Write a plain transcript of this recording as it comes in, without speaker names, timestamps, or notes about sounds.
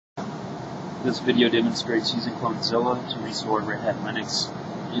This video demonstrates using Clonezilla to restore Red Hat Linux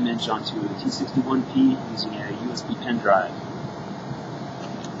image onto a T61P using a USB pen drive.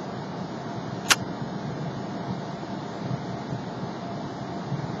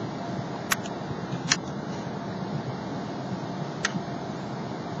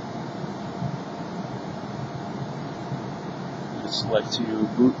 Select to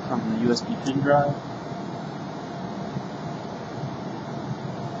boot from the USB pen drive.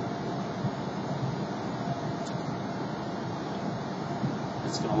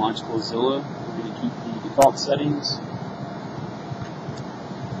 It's going to launch Clonezilla. We're going to keep the default settings.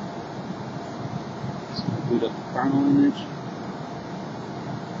 It's going to boot up the kernel image.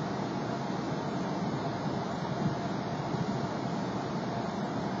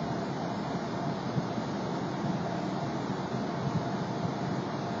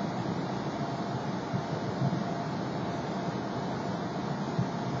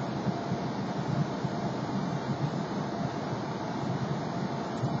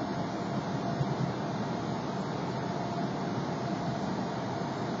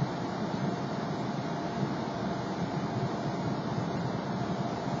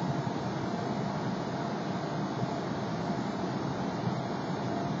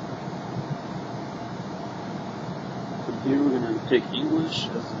 Here we're going to pick English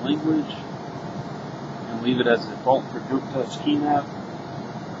as the language and leave it as default for Don't Touch key map.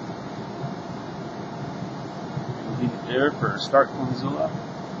 We'll leave it there for Start Clonezilla.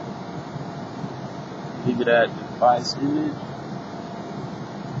 Leave it at Device Image.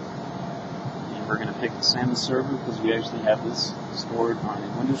 And we're going to pick the SAMA server because we actually have this stored on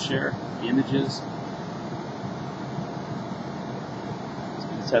a Windows share, the images. It's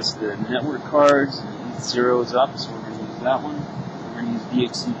going to test the network cards, and each zero is up, so we're going to use that one. We're going to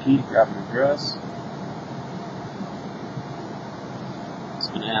use DHCP to grab an address. It's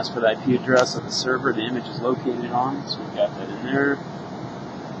going to ask for the IP address of the server the image is located on, so we've got that in there.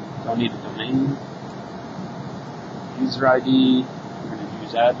 Don't need a domain. User ID, we're going to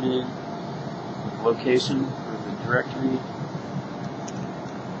use admin. Location for the directory.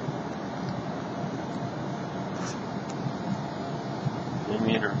 Then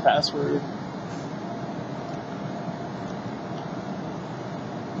we enter a password.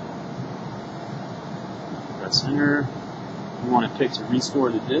 Press enter. We want to pick to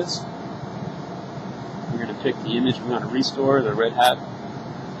restore the disk. We're going to pick the image we want to restore, the Red Hat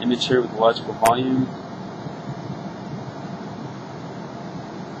image here with the logical volume.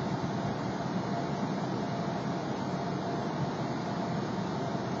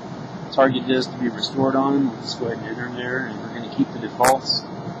 Target disk to be restored on. We'll just go ahead and enter there, and we're going to keep the defaults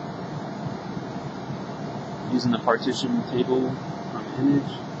using the partition table from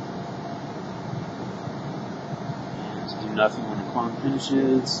image. And to do nothing when the clone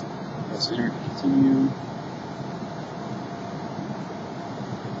finishes. Press enter to continue.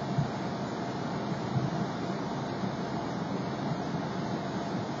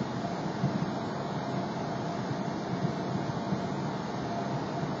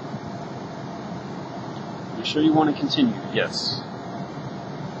 Are you sure you want to continue? Yes.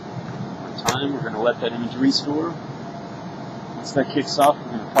 One time, we're going to let that image restore. Once that kicks off,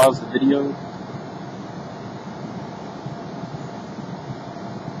 we're going to pause the video.